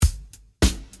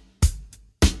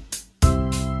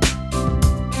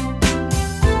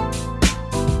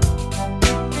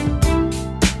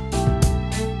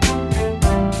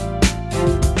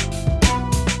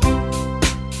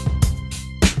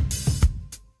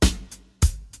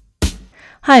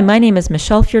Hi, my name is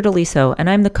Michelle Fiordaliso, and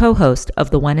I'm the co-host of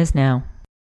The When Is Now.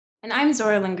 And I'm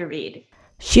Zora Linger-Reed.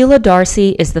 Sheila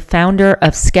Darcey is the founder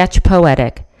of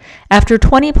SketchPoetic. After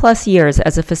 20 plus years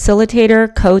as a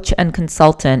facilitator, coach, and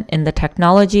consultant in the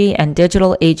technology and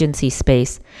digital agency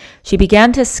space, she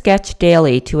began to sketch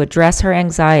daily to address her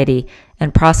anxiety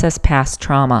and process past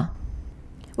trauma.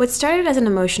 What started as an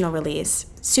emotional release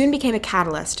soon became a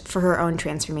catalyst for her own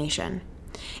transformation.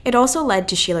 It also led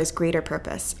to Sheila's greater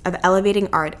purpose of elevating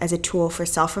art as a tool for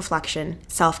self-reflection,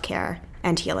 self-care,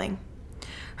 and healing.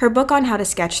 Her book on how to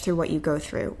sketch through what you go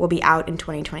through will be out in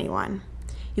 2021.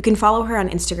 You can follow her on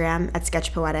Instagram at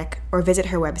SketchPoetic or visit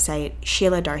her website,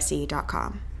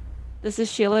 SheilaDarcey.com. This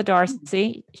is Sheila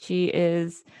Darcey. She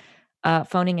is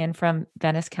phoning in from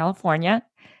Venice, California,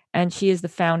 and she is the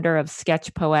founder of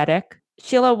SketchPoetic.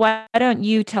 Sheila, why don't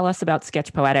you tell us about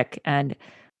SketchPoetic, and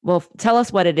well, tell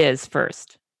us what it is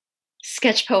first.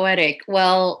 SketchPoetic.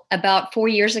 Well, about 4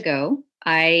 years ago,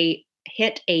 I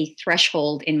hit a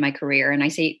threshold in my career. And I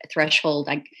say threshold,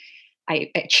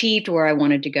 I achieved where I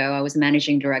wanted to go. I was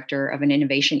managing director of an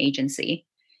innovation agency.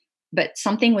 But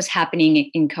something was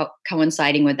happening in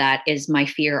coinciding with that is my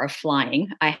fear of flying.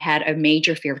 I had a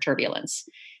major fear of turbulence.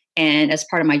 And as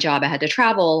part of my job, I had to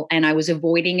travel and I was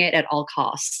avoiding it at all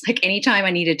costs. Like anytime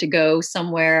I needed to go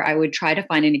somewhere, I would try to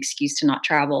find an excuse to not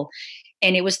travel.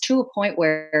 And it was to a point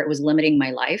where it was limiting my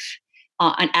life.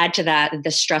 And add to that the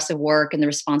stress of work and the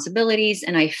responsibilities.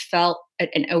 And I felt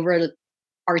an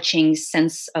overarching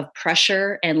sense of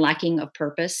pressure and lacking of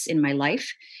purpose in my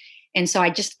life. And so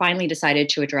I just finally decided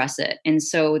to address it. And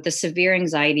so the severe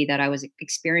anxiety that I was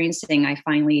experiencing, I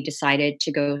finally decided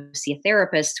to go see a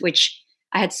therapist, which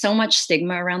I had so much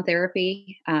stigma around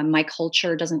therapy. My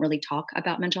culture doesn't really talk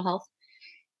about mental health.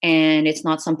 And it's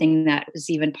not something that is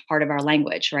even part of our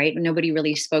language, right? Nobody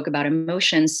really spoke about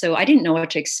emotions. So I didn't know what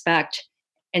to expect.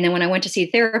 And then when I went to see a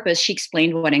therapist, she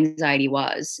explained what anxiety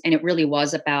was. And it really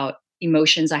was about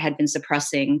emotions I had been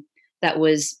suppressing that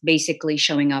was basically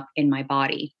showing up in my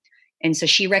body. And so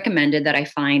she recommended that I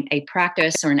find a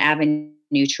practice or an avenue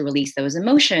to release those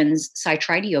emotions. So I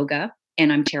tried yoga,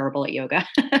 and I'm terrible at yoga.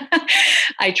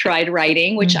 I tried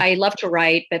writing, which I love to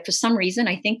write, but for some reason,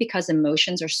 I think because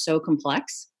emotions are so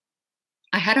complex,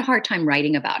 I had a hard time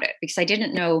writing about it because I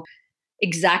didn't know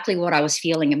exactly what I was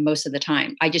feeling most of the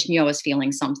time. I just knew I was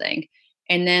feeling something.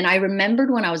 And then I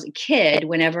remembered when I was a kid,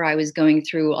 whenever I was going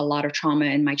through a lot of trauma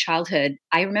in my childhood,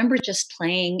 I remember just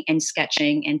playing and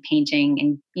sketching and painting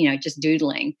and, just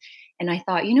doodling. And I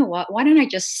thought, you know what, why don't I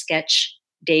just sketch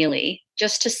daily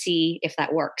just to see if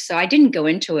that works? So I didn't go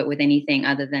into it with anything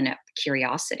other than a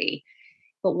curiosity.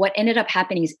 But what ended up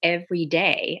happening is every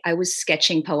day I was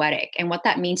sketching poetic. And what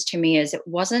that means to me is it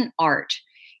wasn't art.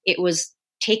 It was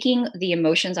taking the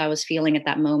emotions I was feeling at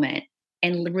that moment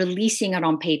and releasing it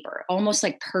on paper, almost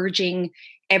like purging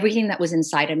everything that was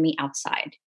inside of me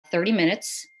outside. 30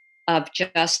 minutes of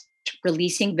just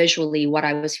releasing visually what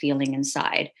I was feeling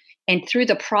inside. And through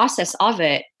the process of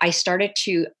it, I started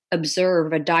to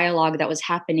observe a dialogue that was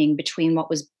happening between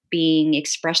what was being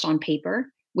expressed on paper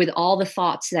with all the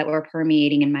thoughts that were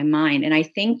permeating in my mind. And I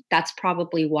think that's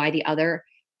probably why the other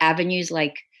avenues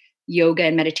like yoga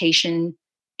and meditation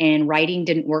and writing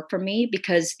didn't work for me,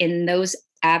 because in those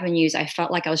avenues, I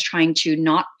felt like I was trying to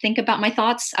not think about my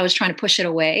thoughts. I was trying to push it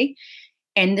away.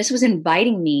 And this was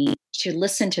inviting me to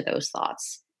listen to those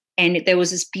thoughts. And there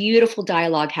was this beautiful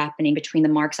dialogue happening between the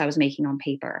marks I was making on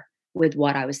paper with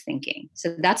what I was thinking.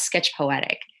 So that's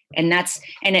SketchPoetic.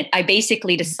 I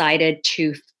basically decided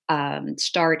to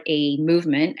start a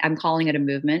movement. I'm calling it a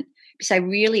movement because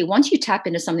once you tap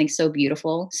into something so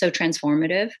beautiful, so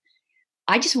transformative,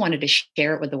 I just wanted to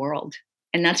share it with the world.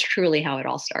 And that's truly how it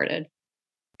all started.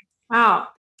 Wow.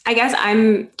 I guess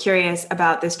I'm curious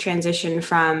about this transition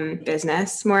from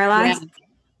business, more or less. Yeah.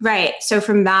 Right. So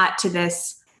from that to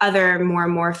this other more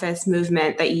amorphous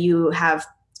movement that you have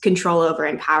control over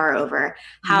and power over,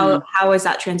 how was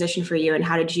that transition for you? And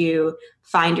how did you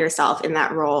find yourself in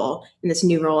that role, in this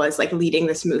new role as like leading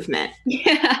this movement?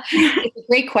 Yeah, it's a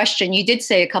great question. You did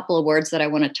say a couple of words that I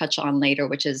want to touch on later,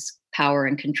 which is power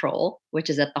and control, which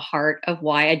is at the heart of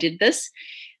why I did this.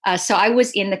 So I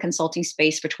was in the consulting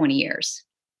space for 20 years.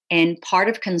 And part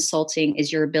of consulting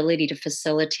is your ability to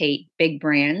facilitate big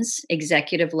brands,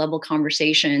 executive level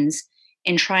conversations,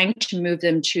 and trying to move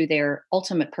them to their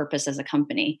ultimate purpose as a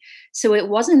company. So it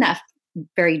wasn't that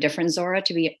very different, Zora,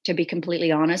 to be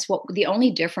completely honest. The only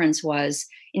difference was,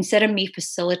 instead of me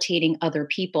facilitating other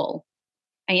people,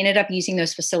 I ended up using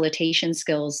those facilitation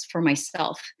skills for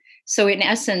myself. So in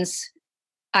essence,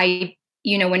 I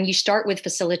when you start with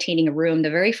facilitating a room, the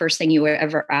very first thing you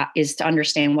ever is to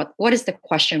understand what is the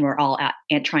question we're all at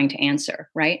and trying to answer,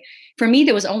 right? For me,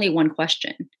 there was only one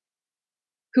question.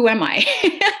 Who am I?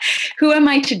 Who am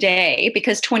I today?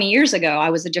 Because 20 years ago, I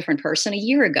was a different person. A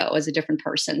year ago, I was a different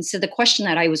person. So the question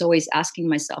that I was always asking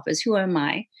myself is, who am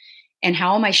I? And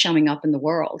how am I showing up in the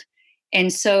world?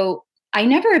 And so I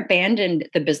never abandoned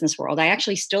the business world. I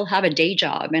actually still have a day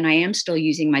job, and I am still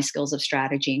using my skills of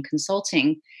strategy and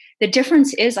consulting. The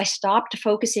difference is I stopped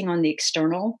focusing on the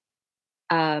external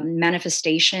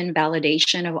manifestation,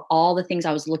 validation of all the things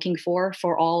I was looking for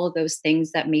all of those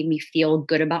things that made me feel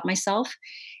good about myself.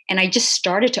 And I just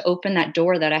started to open that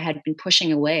door that I had been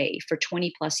pushing away for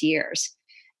 20 plus years.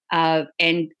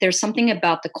 And there's something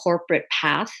about the corporate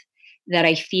path that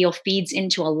I feel feeds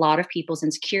into a lot of people's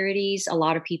insecurities, a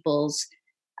lot of people's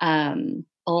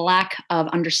lack of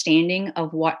understanding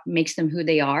of what makes them who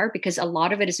they are, because a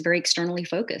lot of it is very externally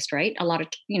focused, right? A lot of,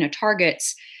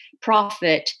 targets,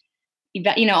 profit,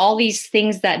 all these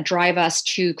things that drive us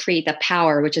to create the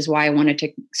power, which is why I wanted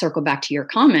to circle back to your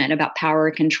comment about power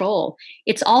and control.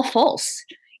 It's all false.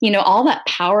 All that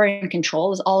power and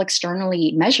control is all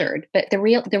externally measured, but the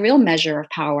real measure of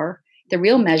power, the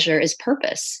real measure is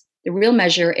purpose. The real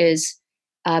measure is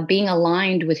being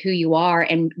aligned with who you are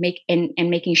and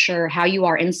making sure how you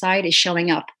are inside is showing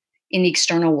up in the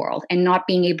external world, and not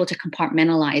being able to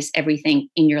compartmentalize everything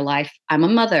in your life. I'm a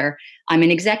mother, I'm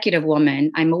an executive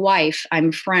woman, I'm a wife, I'm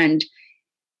a friend.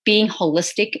 Being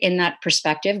holistic in that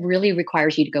perspective really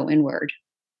requires you to go inward.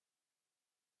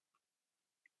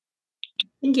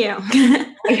 Thank you.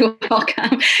 You're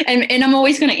welcome. And I'm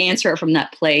always going to answer it from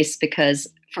that place, because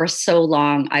for so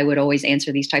long, I would always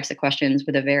answer these types of questions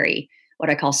with a very, what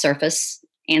I call surface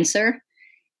answer.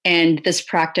 And this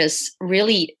practice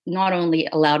really not only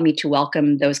allowed me to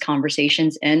welcome those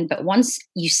conversations in, but once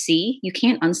you see, you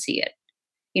can't unsee it.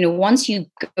 Once you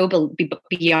go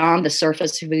beyond the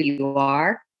surface of who you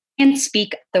are, and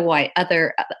speak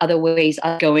other ways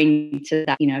of going to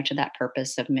that, to that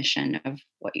purpose of mission of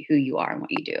who you are and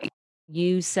what you do.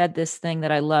 You said this thing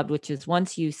that I loved, which is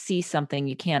once you see something,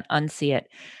 you can't unsee it.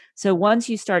 So once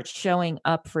you start showing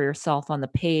up for yourself on the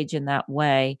page in that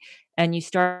way, and you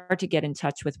start to get in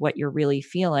touch with what you're really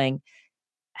feeling,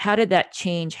 how did that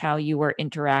change how you were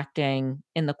interacting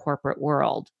in the corporate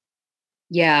world?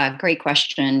 Yeah, great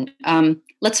question.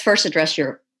 Let's first address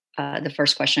the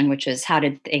first question, which is how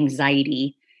did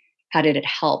it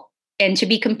help? And to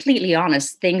be completely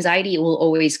honest, the anxiety will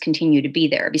always continue to be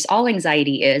there, because all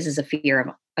anxiety is a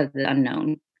fear of the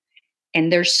unknown. And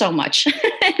there's so much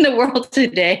in the world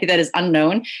today that is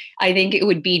unknown. I think it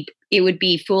would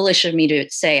be foolish of me to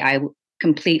say I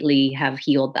completely have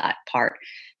healed that part.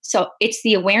 So it's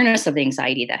the awareness of the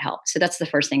anxiety that helps. So that's the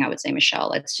first thing I would say,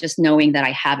 Michelle. It's just knowing that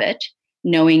I have it,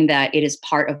 knowing that it is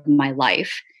part of my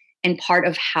life and part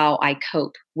of how I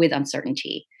cope with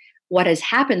uncertainty. What has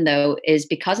happened, though, is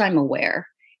because I'm aware,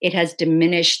 it has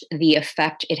diminished the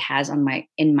effect it has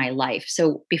in my life.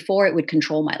 So before, it would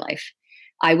control my life.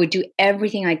 I would do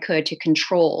everything I could to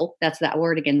control, that's that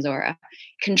word again, Zora,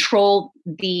 control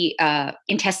the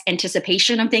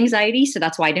anticipation of the anxiety. So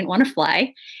that's why I didn't want to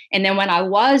fly. And then when I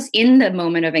was in the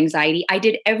moment of anxiety, I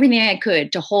did everything I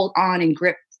could to hold on and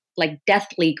grip, like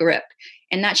deathly grip.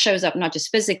 And that shows up not just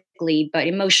physically, but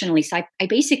emotionally. So I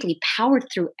basically powered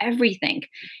through everything.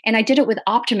 And I did it with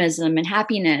optimism and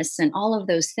happiness and all of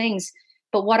those things.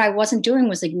 But what I wasn't doing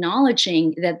was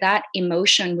acknowledging that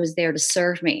emotion was there to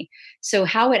serve me. So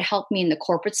how it helped me in the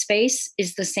corporate space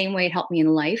is the same way it helped me in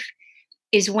life,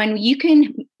 is when you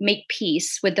can make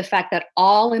peace with the fact that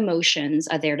all emotions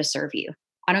are there to serve you.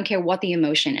 I don't care what the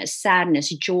emotion is, sadness,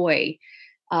 joy,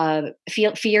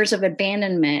 fears of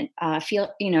abandonment,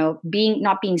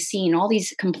 not being seen, all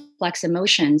these complex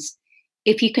emotions.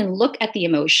 If you can look at the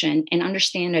emotion and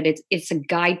understand that it's a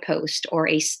guidepost or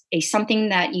a something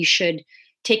that you should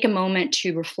take a moment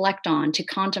to reflect on, to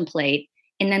contemplate,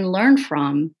 and then learn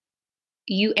from,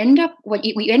 what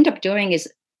you end up doing is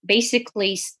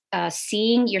basically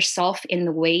seeing yourself in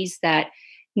the ways that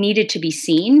needed to be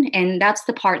seen. And that's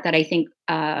the part that I think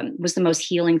was the most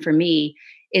healing for me,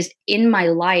 is in my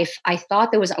life, I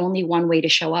thought there was only one way to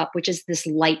show up, which is this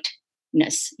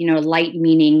lightness, light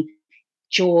meaning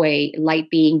joy, light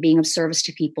being of service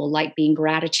to people, light being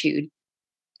gratitude.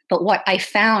 But what I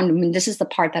found, this is the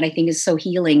part that I think is so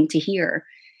healing to hear,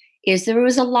 is there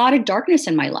was a lot of darkness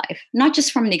in my life, not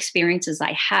just from the experiences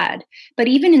I had, but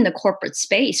even in the corporate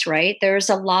space, right? There's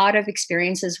a lot of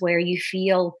experiences where you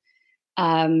feel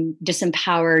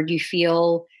disempowered, you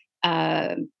feel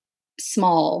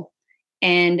small.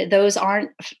 And those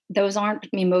aren't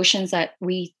emotions that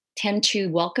we tend to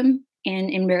welcome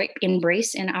and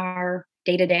embrace in our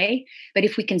day to day. But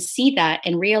if we can see that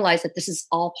and realize that this is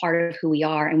all part of who we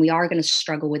are, and we are going to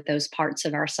struggle with those parts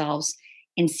of ourselves,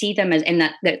 and see them as, and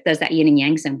that does that yin and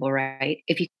yang symbol, right?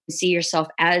 If you can see yourself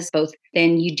as both,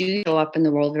 then you do show up in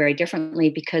the world very differently,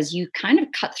 because you kind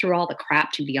of cut through all the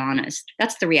crap, to be honest.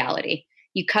 That's the reality.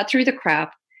 You cut through the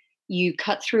crap, you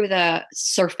cut through the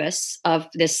surface of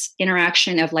this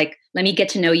interaction of like, let me get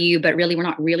to know you, but really we're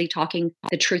not really talking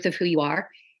the truth of who you are.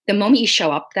 The moment you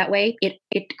show up that way,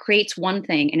 it creates one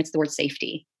thing, and it's the word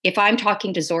safety. If I'm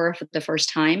talking to Zora for the first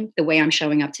time, the way I'm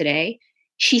showing up today,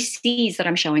 she sees that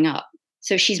I'm showing up.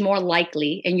 So she's more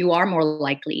likely, and you are more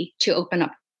likely, to open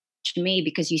up to me,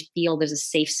 because you feel there's a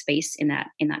safe space in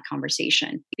that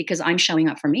conversation, because I'm showing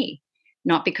up for me,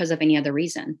 not because of any other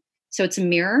reason. So it's a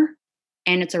mirror,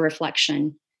 and it's a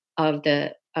reflection of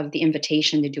the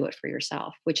invitation to do it for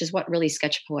yourself, which is what really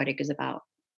SketchPoetic is about.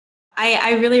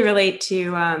 I really relate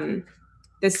to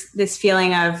this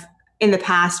feeling of, in the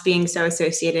past, being so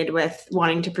associated with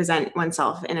wanting to present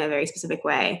oneself in a very specific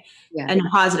way, in a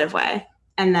positive way,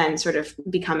 and then sort of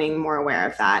becoming more aware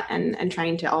of that and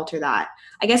trying to alter that.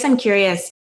 I guess I'm curious,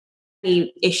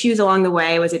 any issues along the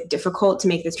way? Was it difficult to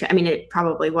make this? I mean, it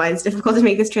probably was difficult to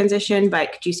make this transition,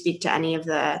 but could you speak to any of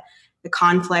the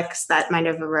conflicts that might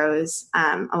have arose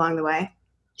along the way?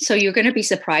 So you're going to be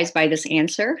surprised by this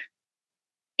answer.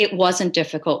 It wasn't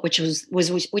difficult, which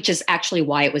is actually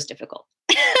why it was difficult.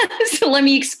 So let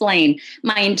me explain.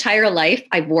 My entire life,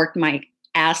 I've worked my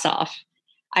ass off.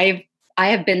 I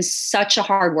have been such a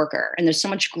hard worker, and there's so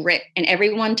much grit. And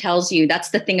everyone tells you, that's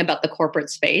the thing about the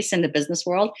corporate space and the business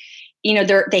world. You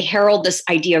know, they herald this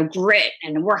idea of grit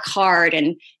and work hard,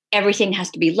 and everything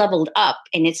has to be leveled up,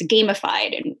 and it's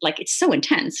gamified, and like, it's so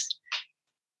intense.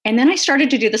 And then I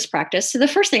started to do this practice. So the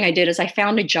first thing I did is I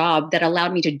found a job that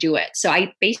allowed me to do it. So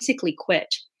I basically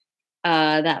quit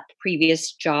that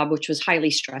previous job, which was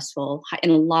highly stressful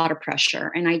and a lot of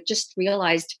pressure. And I just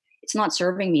realized it's not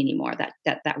serving me anymore,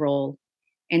 that role.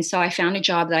 And so I found a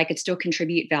job that I could still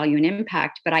contribute value and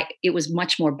impact, but it was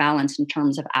much more balanced in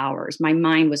terms of hours. My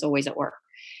mind was always at work.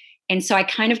 And so I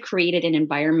kind of created an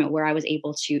environment where I was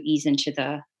able to ease into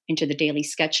the daily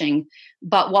sketching.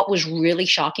 But what was really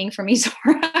shocking for me,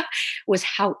 Zora, was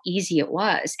how easy it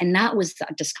was. And that was the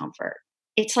discomfort.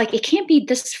 It's like, it can't be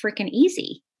this freaking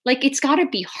easy. Like, it's got to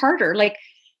be harder. Like,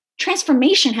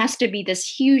 transformation has to be this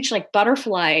huge, like,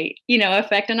 butterfly,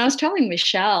 effect. And I was telling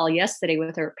Michelle yesterday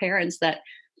with her parents that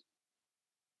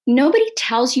nobody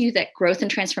tells you that growth and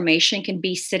transformation can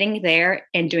be sitting there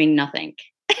and doing nothing.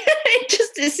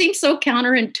 It seems so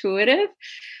counterintuitive,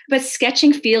 but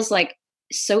sketching feels like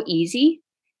so easy.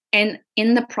 And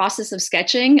in the process of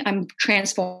sketching, I'm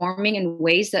transforming in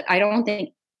ways that I don't think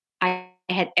I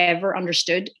had ever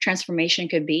understood transformation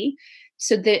could be.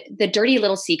 So the dirty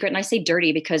little secret, and I say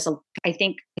dirty because I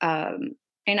think, and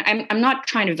I'm not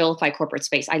trying to vilify corporate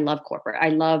space. I love corporate. I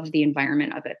love the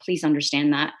environment of it. Please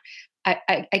understand that.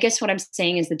 I guess what I'm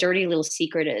saying is the dirty little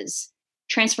secret is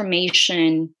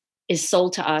transformation is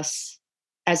sold to us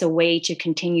as a way to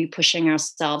continue pushing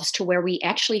ourselves to where we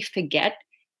actually forget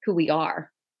who we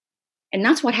are. And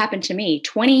that's what happened to me.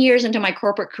 20 years into my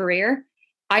corporate career,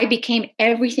 I became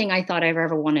everything I thought I've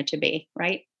ever wanted to be,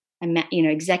 right? I'm,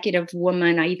 executive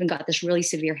woman. I even got this really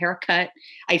severe haircut.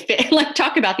 I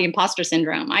talk about the imposter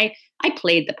syndrome. I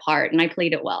played the part, and I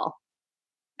played it well.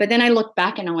 But then I looked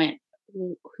back and I went,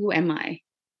 who am I?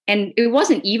 And it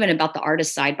wasn't even about the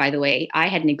artist side, by the way. I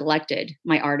had neglected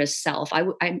my artist self.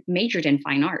 I majored in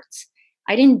fine arts.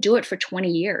 I didn't do it for 20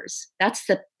 years. That's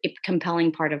the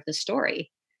compelling part of the story,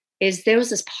 is there was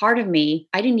this part of me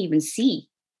I didn't even see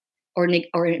or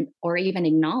even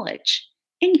acknowledge.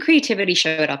 And creativity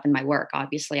showed up in my work.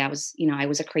 Obviously, I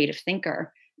was a creative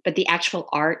thinker, but the actual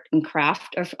art and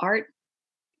craft of art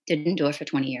didn't do it for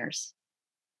 20 years.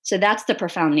 So that's the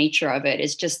profound nature of it,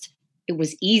 is just, it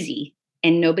was easy.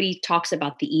 And nobody talks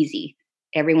about the easy.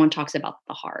 Everyone talks about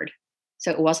the hard. So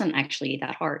it wasn't actually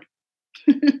that hard.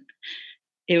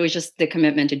 It was just the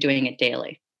commitment to doing it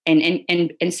daily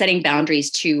and setting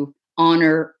boundaries to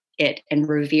honor it and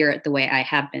revere it the way I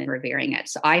have been revering it.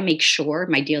 So I make sure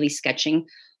my daily sketching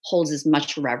holds as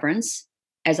much reverence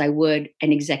as I would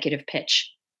an executive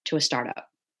pitch to a startup,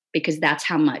 because that's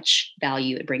how much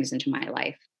value it brings into my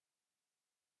life.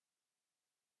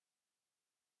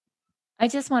 I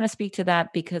just want to speak to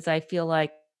that because I feel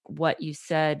like what you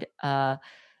said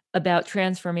about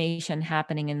transformation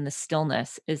happening in the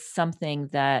stillness is something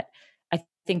that I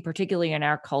think, particularly in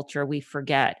our culture, we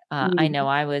forget. I know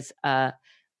I was I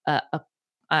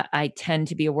tend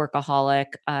to be a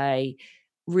workaholic. I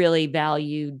really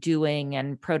value doing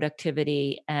and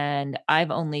productivity. And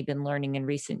I've only been learning in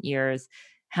recent years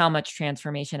how much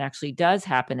transformation actually does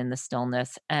happen in the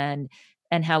stillness, and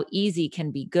how easy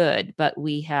can be good. But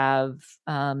we have,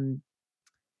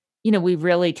 we've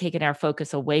really taken our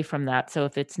focus away from that. So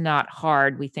if it's not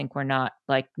hard, we think we're not,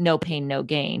 like, no pain, no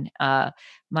gain.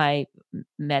 My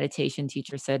meditation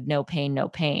teacher said, no pain, no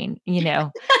pain,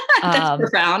 That's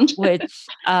profound. which,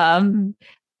 and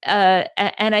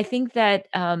I think that,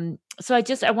 so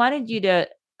I wanted you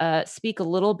to speak a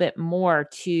little bit more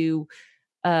to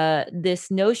this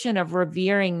notion of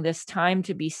revering this time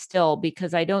to be still,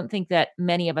 because I don't think that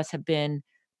many of us have been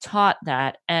taught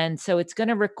that. And so it's going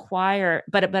to require,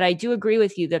 but I do agree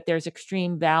with you that there's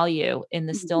extreme value in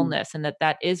the stillness, and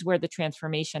that is where the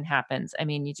transformation happens. I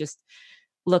mean, you just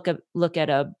look at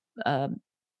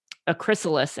a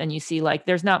chrysalis, and you see, like,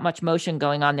 there's not much motion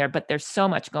going on there, but there's so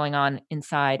much going on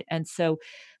inside. And so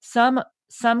some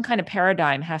kind of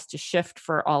paradigm has to shift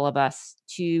for all of us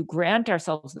to grant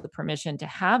ourselves the permission to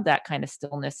have that kind of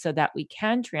stillness so that we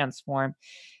can transform.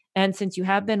 And since you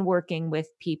have been working with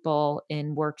people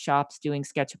in workshops doing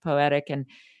SketchPoetic, and,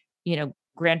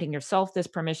 granting yourself this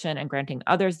permission and granting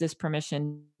others this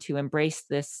permission to embrace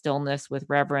this stillness with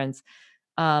reverence,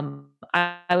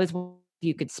 I was wondering if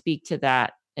you could speak to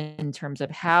that in terms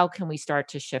of how can we start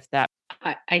to shift that.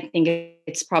 I think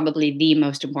it's probably the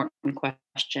most important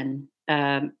question.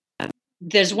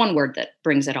 There's one word that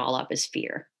brings it all up, is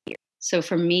fear. So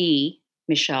for me,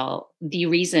 Michelle, the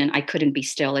reason I couldn't be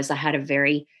still is I had a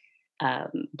very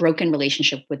broken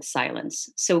relationship with silence.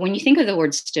 So when you think of the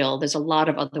word still, there's a lot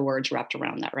of other words wrapped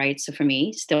around that, right? So for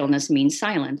me, stillness means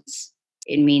silence.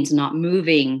 It means not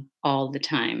moving all the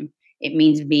time. It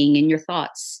means being in your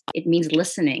thoughts. It means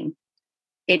listening.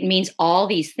 It means all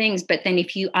these things. But then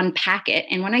if you unpack it,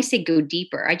 and when I say go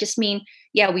deeper, I just mean,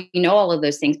 yeah, we know all of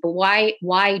those things, but why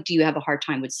do you have a hard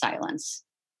time with silence?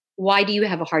 Why do you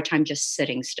have a hard time just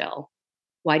sitting still?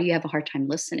 Why do you have a hard time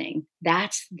listening?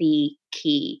 That's the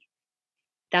key.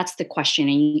 That's the question.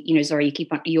 And Zora,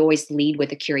 you always lead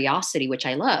with a curiosity, which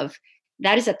I love.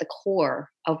 That is at the core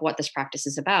of what this practice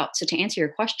is about. So to answer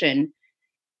your question,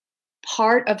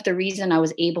 part of the reason I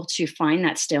was able to find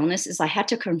that stillness is I had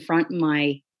to confront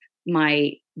my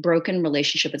broken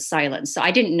relationship with silence. So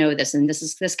I didn't know this, and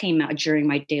this came out during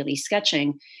my daily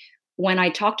sketching. When I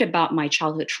talked about my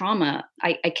childhood trauma,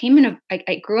 I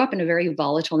grew up in a very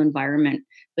volatile environment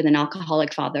with an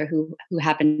alcoholic father who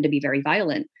happened to be very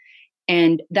violent.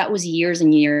 And that was years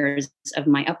and years of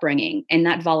my upbringing. And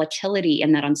that volatility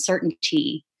and that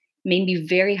uncertainty made me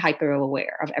very hyper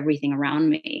aware of everything around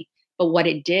me. But what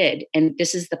it did, and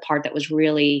this is the part that was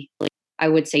really, I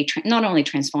would say, not only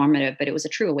transformative, but it was a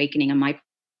true awakening on my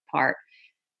part.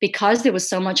 Because there was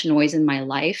so much noise in my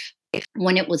life,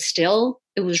 when it was still,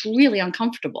 it was really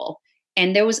uncomfortable.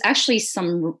 And there was actually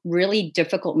some really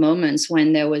difficult moments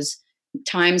when there was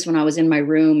times when I was in my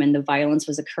room and the violence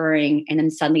was occurring, and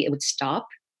then suddenly it would stop.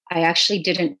 I actually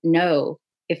didn't know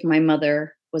if my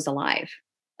mother was alive.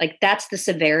 Like, that's the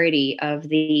severity of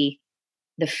the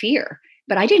fear.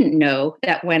 But I didn't know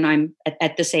that when I'm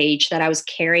at this age that I was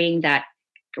carrying that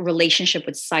relationship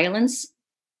with silence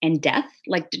and death.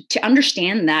 Like, to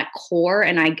understand that core,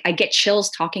 and I get chills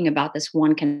talking about this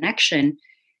one connection.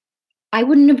 I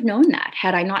wouldn't have known that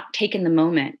had I not taken the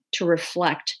moment to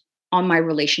reflect on my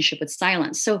relationship with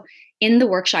silence. So in the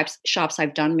workshops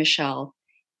I've done, Michelle,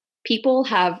 people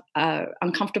have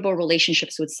uncomfortable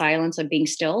relationships with silence or being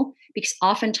still because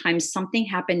oftentimes something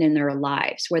happened in their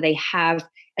lives where they have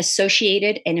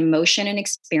associated an emotion and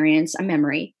experience, a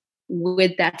memory,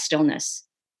 with that stillness.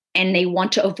 And they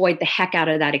want to avoid the heck out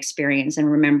of that experience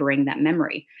and remembering that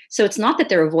memory. So it's not that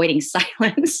they're avoiding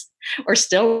silence or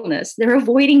stillness. They're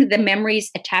avoiding the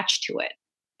memories attached to it.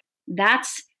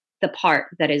 That's the part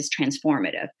that is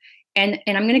transformative. And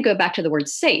I'm going to go back to the word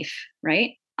safe,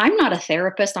 right? I'm not a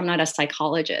therapist. I'm not a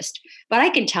psychologist, but I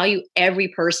can tell you every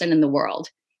person in the world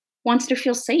wants to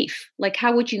feel safe. Like,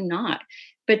 how would you not?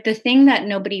 But the thing that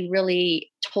nobody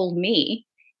really told me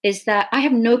is that I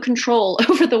have no control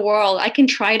over the world. I can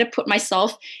try to put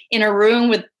myself in a room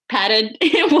with padded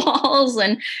walls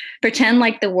and pretend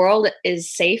like the world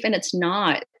is safe, and it's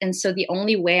not. And so the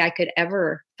only way I could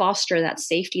ever foster that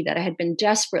safety that I had been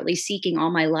desperately seeking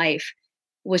all my life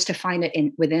was to find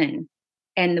it within.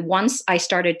 And once I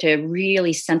started to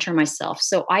really center myself,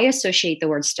 so I associate the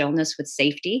word stillness with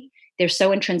safety. They're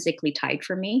so intrinsically tied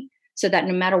for me, so that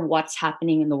no matter what's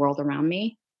happening in the world around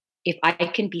me, if I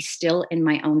can be still in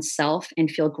my own self and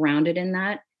feel grounded in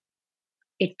that,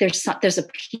 there's a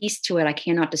piece to it I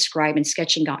cannot describe, and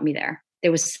sketching got me there.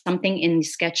 There was something in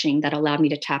sketching that allowed me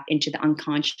to tap into the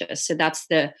unconscious. So that's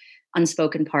the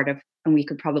unspoken part of, and we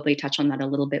could probably touch on that a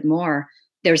little bit more.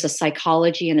 There's a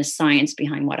psychology and a science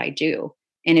behind what I do.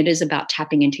 And it is about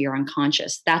tapping into your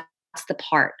unconscious. That's the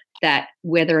part that,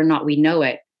 whether or not we know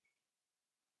it,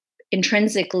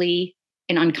 intrinsically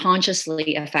and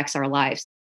unconsciously affects our lives.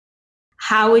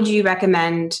 How would you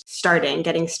recommend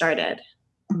getting started?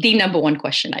 The number one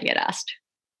question I get asked.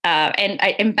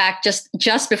 In fact,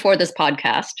 just before this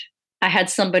podcast, I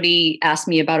had somebody ask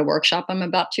me about a workshop I'm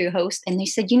about to host. And they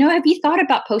said, have you thought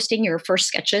about posting your first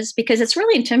sketches? Because it's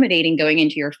really intimidating going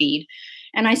into your feed.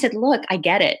 And I said, look, I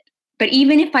get it. But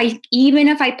even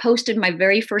if I posted my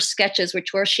very first sketches,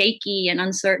 which were shaky and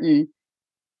uncertain,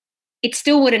 it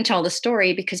still wouldn't tell the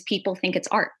story because people think it's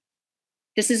art.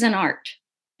 This is an art.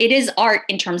 It is art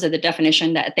in terms of the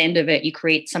definition that at the end of it, you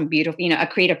create some beautiful,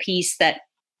 create a piece that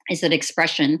is an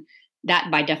expression that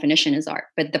by definition is art,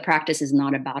 but the practice is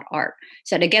not about art.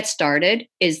 So to get started,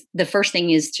 is the first thing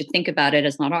is to think about it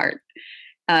as not art.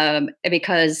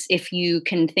 Because if you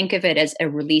can think of it as a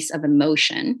release of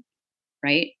emotion,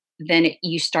 right, then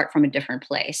you start from a different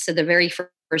place. So the very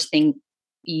first thing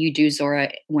you do,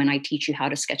 Zora, when I teach you how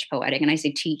to sketch poetic, and I say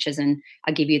teach as in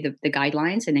I give you the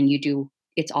guidelines and then you do,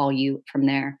 it's all you from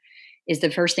there, is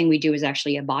the first thing we do is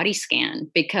actually a body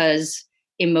scan, because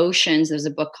emotions, there's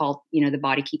a book called, The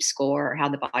Body Keeps Score, or How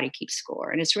the Body Keeps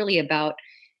Score. And it's really about,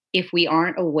 if we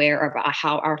aren't aware of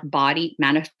how our body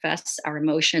manifests our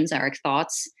emotions, our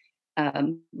thoughts,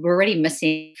 we're already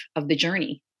missing of the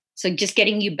journey. So just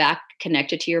getting you back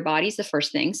connected to your body is the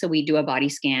first thing. So we do a body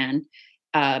scan.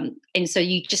 And so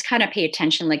you just kind of pay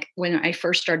attention. Like when I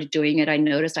first started doing it, I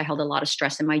noticed I held a lot of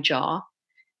stress in my jaw,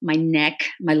 my neck,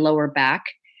 my lower back.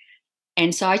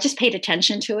 And so I just paid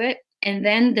attention to it. And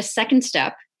then the second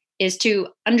step is to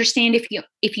understand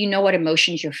if you know what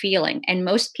emotions you're feeling. And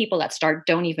most people that start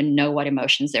don't even know what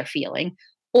emotions they're feeling.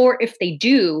 Or if they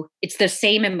do, it's the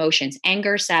same emotions: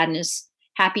 anger, sadness,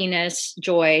 happiness,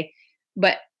 joy.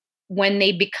 But when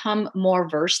they become more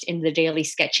versed in the daily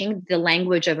sketching, the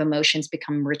language of emotions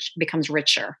becomes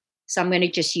richer. So I'm going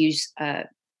to just use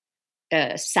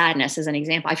sadness as an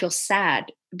example. I feel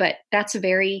sad, but that's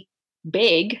very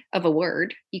big of a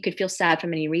word. You could feel sad for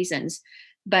many reasons,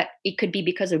 but it could be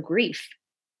because of grief.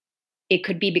 It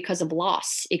could be because of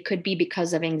loss. It could be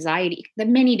because of anxiety. There are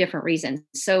many different reasons.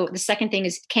 So the second thing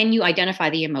is, can you identify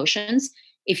the emotions?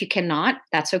 If you cannot,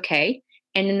 that's okay.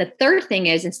 And then the third thing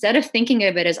is, instead of thinking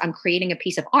of it as I'm creating a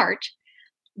piece of art,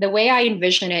 the way I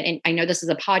envision it, and I know this is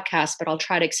a podcast, but I'll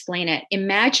try to explain it.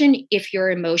 Imagine if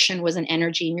your emotion was an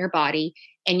energy in your body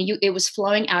and it was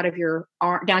flowing out of your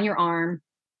arm, down your arm,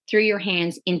 through your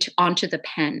hands onto the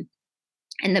pen.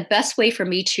 And the best way for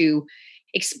me to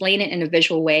explain it in a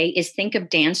visual way is think of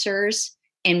dancers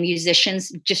and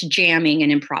musicians just jamming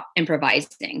and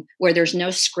improvising, where there's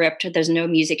no script, there's no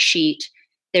music sheet.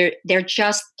 They're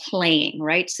just playing,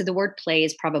 right? So the word play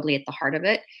is probably at the heart of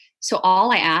it. So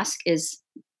all I ask is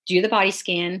do the body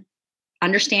scan,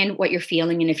 understand what you're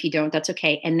feeling, and if you don't, that's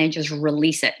okay. And then just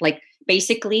release it. Like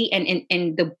basically,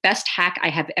 and the best hack I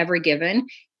have ever given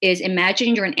is,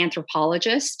 imagine you're an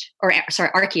anthropologist,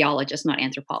 archaeologist, not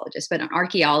anthropologist, but an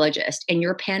archaeologist, and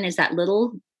your pen is that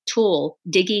little tool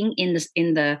digging in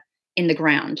the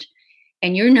ground.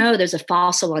 And there's a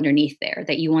fossil underneath there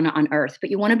that you want to unearth,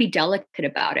 but you want to be delicate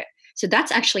about it. So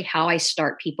that's actually how I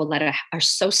start people that are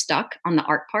so stuck on the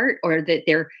art part, or that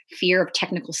their fear of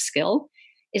technical skill,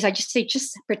 is I just say,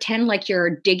 just pretend like you're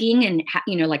digging and,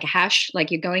 like a hash,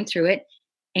 like you're going through it.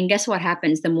 And guess what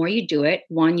happens? The more you do it,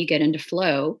 one, you get into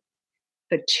flow,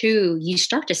 but two, you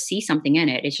start to see something in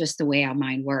it. It's just the way our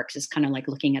mind works. It's kind of like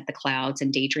looking at the clouds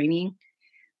and daydreaming.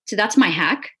 So that's my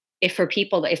hack. If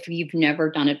you've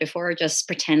never done it before, just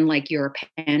pretend like your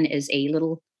pen is a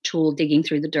little tool digging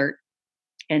through the dirt,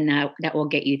 and that will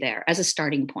get you there as a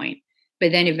starting point.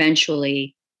 But then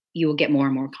eventually you will get more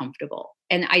and more comfortable.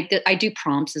 And I do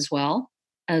prompts as well,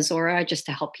 Zora, just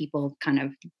to help people kind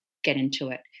of get into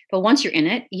it. But once you're in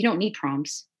it, you don't need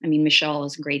prompts. I mean, Michelle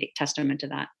is a great testament to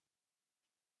that.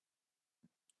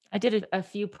 I did a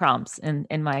few prompts in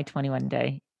my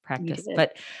 21-day practice,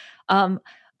 but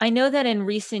I know that in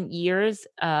recent years,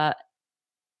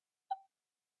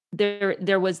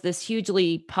 there was this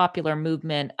hugely popular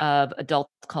movement of adult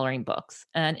coloring books.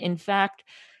 And in fact,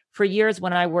 for years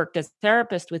when I worked as a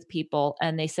therapist with people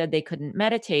and they said they couldn't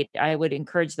meditate, I would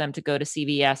encourage them to go to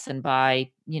CVS and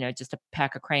buy, just a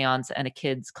pack of crayons and a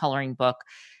kid's coloring book.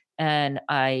 And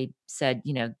I said,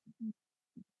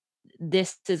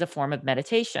 this is a form of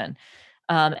meditation.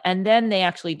 And then they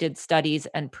actually did studies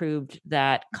and proved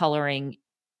that coloring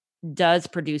does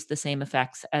produce the same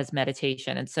effects as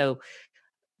meditation. And so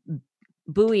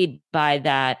buoyed by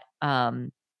that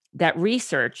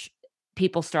research,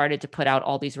 people started to put out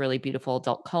all these really beautiful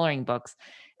adult coloring books.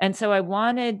 And so I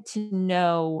wanted to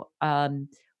know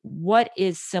what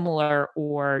is similar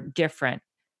or different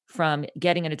from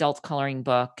getting an adult coloring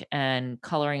book and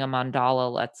coloring a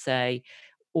mandala, let's say,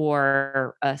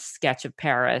 or a sketch of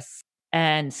Paris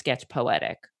and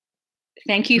SketchPoetic.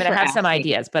 Thank you I'm going for to have asking. some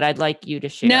ideas, but I'd like you to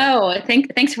share. No,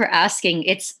 thanks for asking.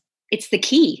 It's the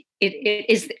key. It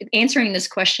is answering this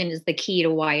question is the key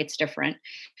to why it's different.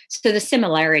 So the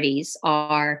similarities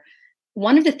are,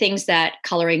 one of the things that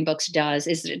coloring books does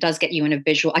is it does get you in a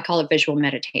visual, I call it visual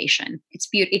meditation.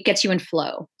 It gets you in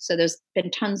flow. So there's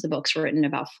been tons of books written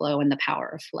about flow and the power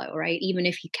of flow, right? Even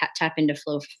if you tap into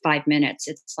flow for 5 minutes,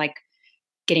 it's like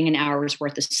getting an hour's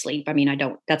worth of sleep. I mean,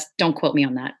 don't quote me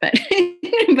on that, but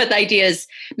but the idea is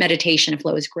meditation and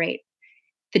flow is great.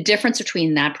 The difference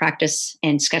between that practice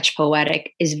and SketchPoetic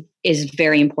is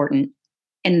very important.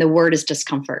 And the word is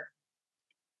discomfort.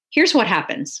 Here's what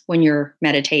happens when you're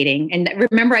meditating. And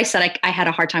remember, I said I had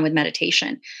a hard time with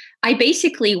meditation. I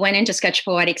basically went into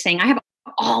SketchPoetic saying, I have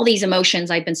all these emotions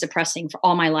I've been suppressing for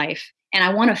all my life, and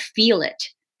I want to feel it.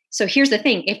 So here's the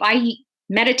thing. If I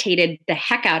meditated the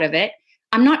heck out of it,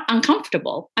 I'm not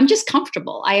uncomfortable. I'm just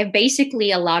comfortable. I have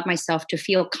basically allowed myself to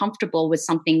feel comfortable with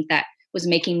something that was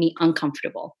making me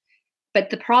uncomfortable. But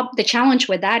the challenge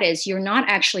with that is you're not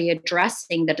actually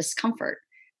addressing the discomfort.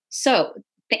 So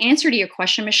the answer to your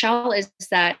question, Michelle, is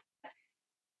that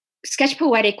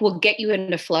SketchPoetic will get you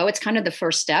into flow. It's kind of the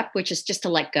first step, which is just to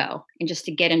let go and just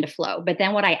to get into flow. But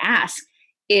then what I ask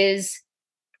is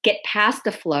get past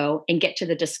the flow and get to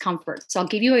the discomfort. So I'll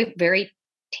give you a very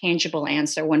tangible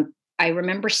answer. When I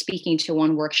remember speaking to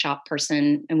one workshop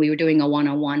person and we were doing a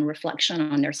one-on-one reflection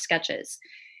on their sketches.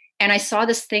 And I saw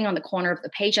this thing on the corner of the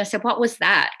page. I said, what was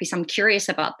that? Because I'm curious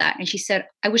about that. And she said,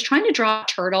 I was trying to draw a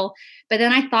turtle, but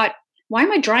then I thought, why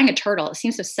am I drawing a turtle? It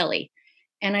seems so silly.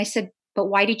 And I said, but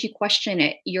why did you question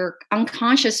it? Your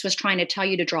unconscious was trying to tell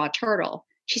you to draw a turtle.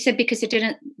 She said, because it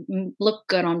didn't look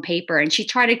good on paper. And she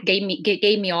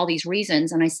gave me all these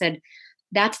reasons. And I said,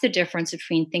 that's the difference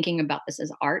between thinking about this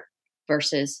as art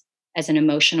versus as an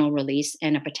emotional release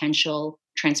and a potential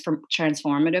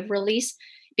transformative release,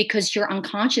 because your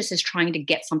unconscious is trying to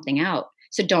get something out.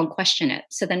 So don't question it.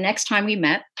 So the next time we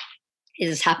met,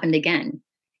 this happened again.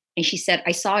 And she said,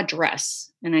 I saw a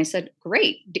dress. And I said,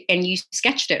 great. And you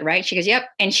sketched it, right? She goes, yep.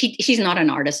 And she's not an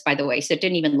artist, by the way. So it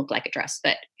didn't even look like a dress,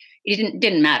 but it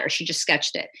didn't matter. She just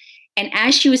sketched it. And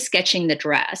as she was sketching the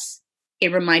dress,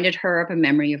 it reminded her of a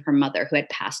memory of her mother who had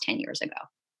passed 10 years ago.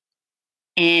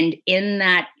 And in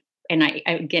that, and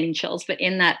I'm getting chills, but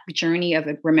in that journey of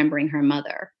remembering her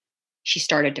mother, she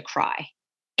started to cry.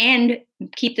 And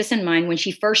keep this in mind, when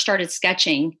she first started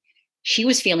sketching, she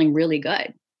was feeling really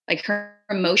good. Like her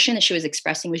emotion that she was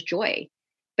expressing was joy.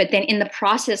 But then in the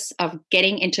process of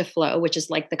getting into flow, which is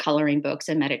like the coloring books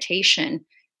and meditation,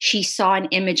 she saw an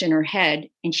image in her head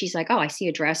and she's like, oh, I see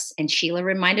a dress. And Sheila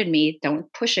reminded me,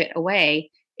 don't push it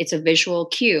away. It's a visual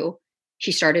cue.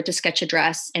 She started to sketch a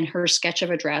dress, and her sketch of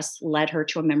a dress led her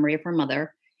to a memory of her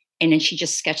mother. And then she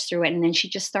just sketched through it. And then she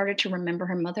just started to remember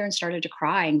her mother and started to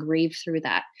cry and grieve through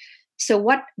that. So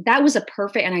that was a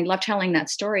perfect, and I love telling that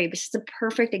story, this is a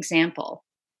perfect example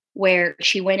where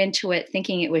she went into it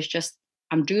thinking it was just,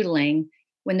 I'm doodling,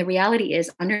 when the reality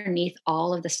is underneath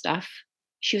all of the stuff,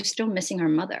 she was still missing her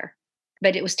mother.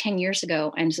 But it was 10 years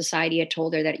ago, and society had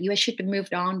told her that you should have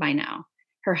moved on by now.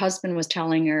 Her husband was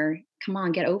telling her, come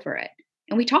on, get over it.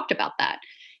 And we talked about that.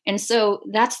 And so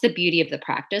that's the beauty of the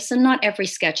practice. And not every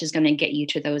sketch is going to get you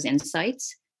to those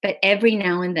insights, but every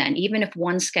now and then, even if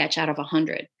one sketch out of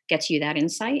 100 gets you that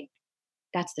insight,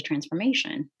 that's the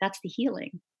transformation. That's the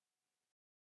healing.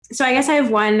 So I guess I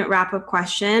have one wrap-up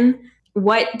question.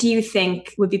 What do you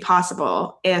think would be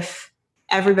possible if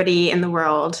everybody in the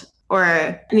world,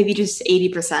 or maybe just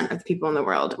 80% of the people in the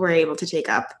world, were able to take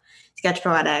up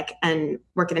SketchPoetic and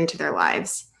work it into their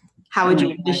lives? How would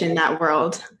you envision that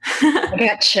world? I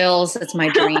got chills. That's my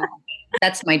dream.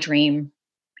 That's my dream.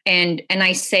 And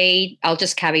I say, I'll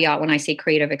just caveat when I say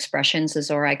creative expressions,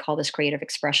 or I call this creative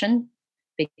expression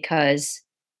because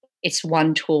it's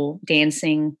one tool: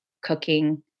 dancing,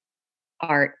 cooking,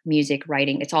 art, music,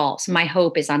 writing. It's all. So my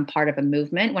hope is I'm part of a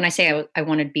movement. When I say I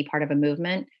want to be part of a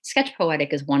movement,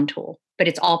 SketchPoetic is one tool, but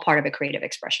it's all part of a creative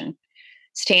expression.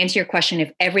 So to answer your question,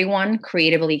 if everyone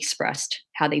creatively expressed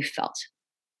how they felt,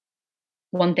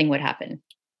 one thing would happen.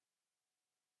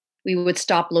 We would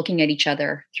stop looking at each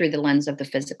other through the lens of the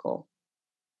physical.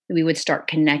 We would start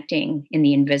connecting in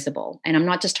the invisible. And I'm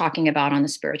not just talking about on the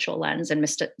spiritual lens and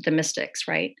the mystics,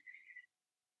 right?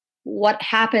 What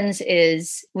happens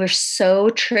is we're so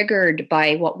triggered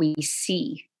by what we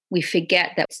see we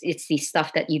forget that it's the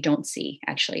stuff that you don't see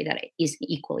actually that is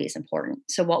equally as important.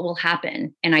 So what will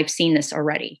happen, and I've seen this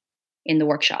already in the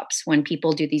workshops, when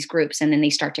people do these groups and then they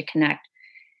start to connect,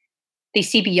 they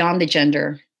see beyond the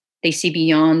gender, they see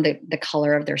beyond the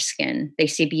color of their skin, they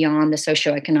see beyond the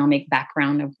socioeconomic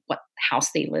background of what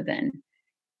house they live in.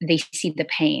 They see the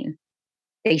pain,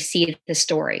 they see the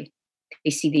story,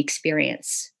 they see the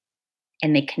experience,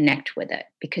 and they connect with it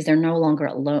because they're no longer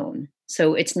alone.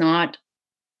 So it's not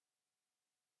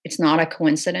a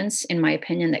coincidence, in my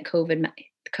opinion, that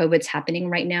COVID's happening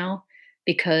right now,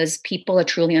 because people are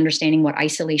truly understanding what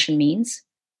isolation means.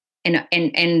 And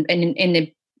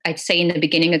I'd say in the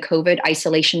beginning of COVID,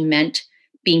 isolation meant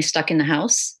being stuck in the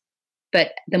house.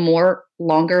 But the more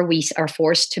longer we are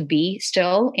forced to be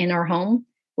still in our home,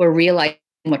 we're realizing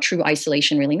what true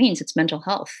isolation really means. It's mental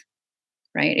health,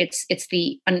 right? It's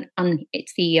the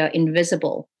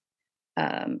invisible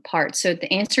part. So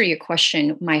to answer your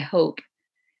question, my hope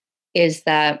is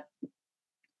that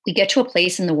we get to a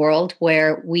place in the world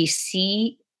where we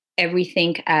see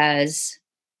everything as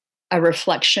a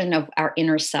reflection of our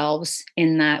inner selves,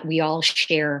 in that we all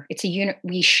share.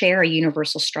 We share a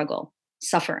universal struggle,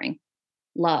 suffering,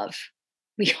 love.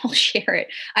 We all share it.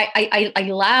 I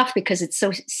laugh because it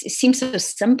seems so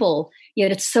simple,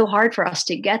 yet it's so hard for us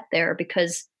to get there,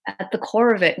 because at the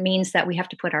core of it means that we have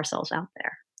to put ourselves out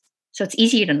there. So it's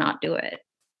easier to not do it.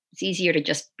 It's easier to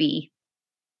just be.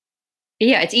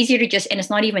 Yeah, it's easier to just, and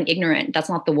it's not even ignorant. That's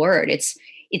not the word. It's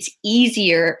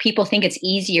easier. People think it's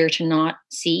easier to not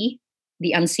see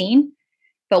the unseen.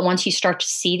 But once you start to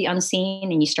see the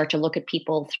unseen and you start to look at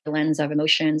people through the lens of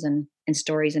emotions and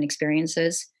stories and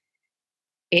experiences,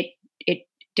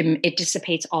 it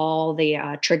dissipates all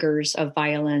the triggers of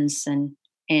violence and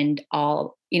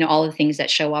all the things that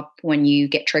show up when you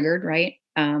get triggered, right?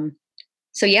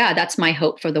 So yeah, that's my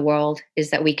hope for the world,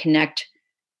 is that we connect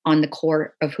on the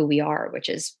core of who we are, which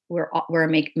is we're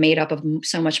made up of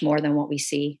so much more than what we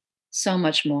see, so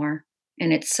much more.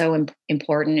 And it's so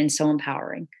important and so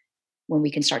empowering when we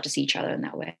can start to see each other in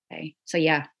that way. So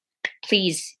yeah,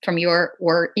 please, from your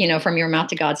word, from your mouth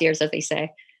to God's ears, as they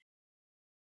say.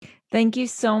 Thank you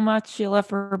so much, Sheila,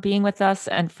 for being with us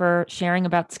and for sharing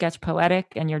about SketchPoetic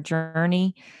and your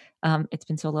journey. It's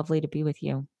been so lovely to be with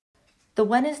you. The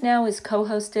When Is Now is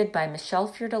co-hosted by Michelle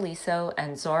Fiordaliso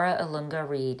and Zora Ilunga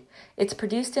Reed. It's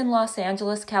produced in Los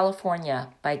Angeles, California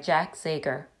by Jack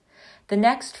Zager. The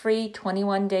next free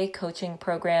 21-day coaching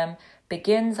program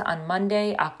begins on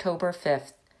Monday, October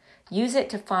 5th. Use it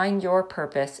to find your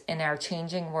purpose in our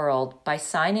changing world by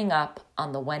signing up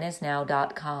on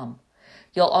thewhenisnow.com.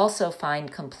 You'll also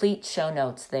find complete show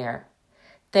notes there.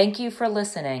 Thank you for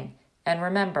listening, and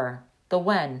remember, the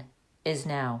when is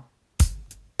now.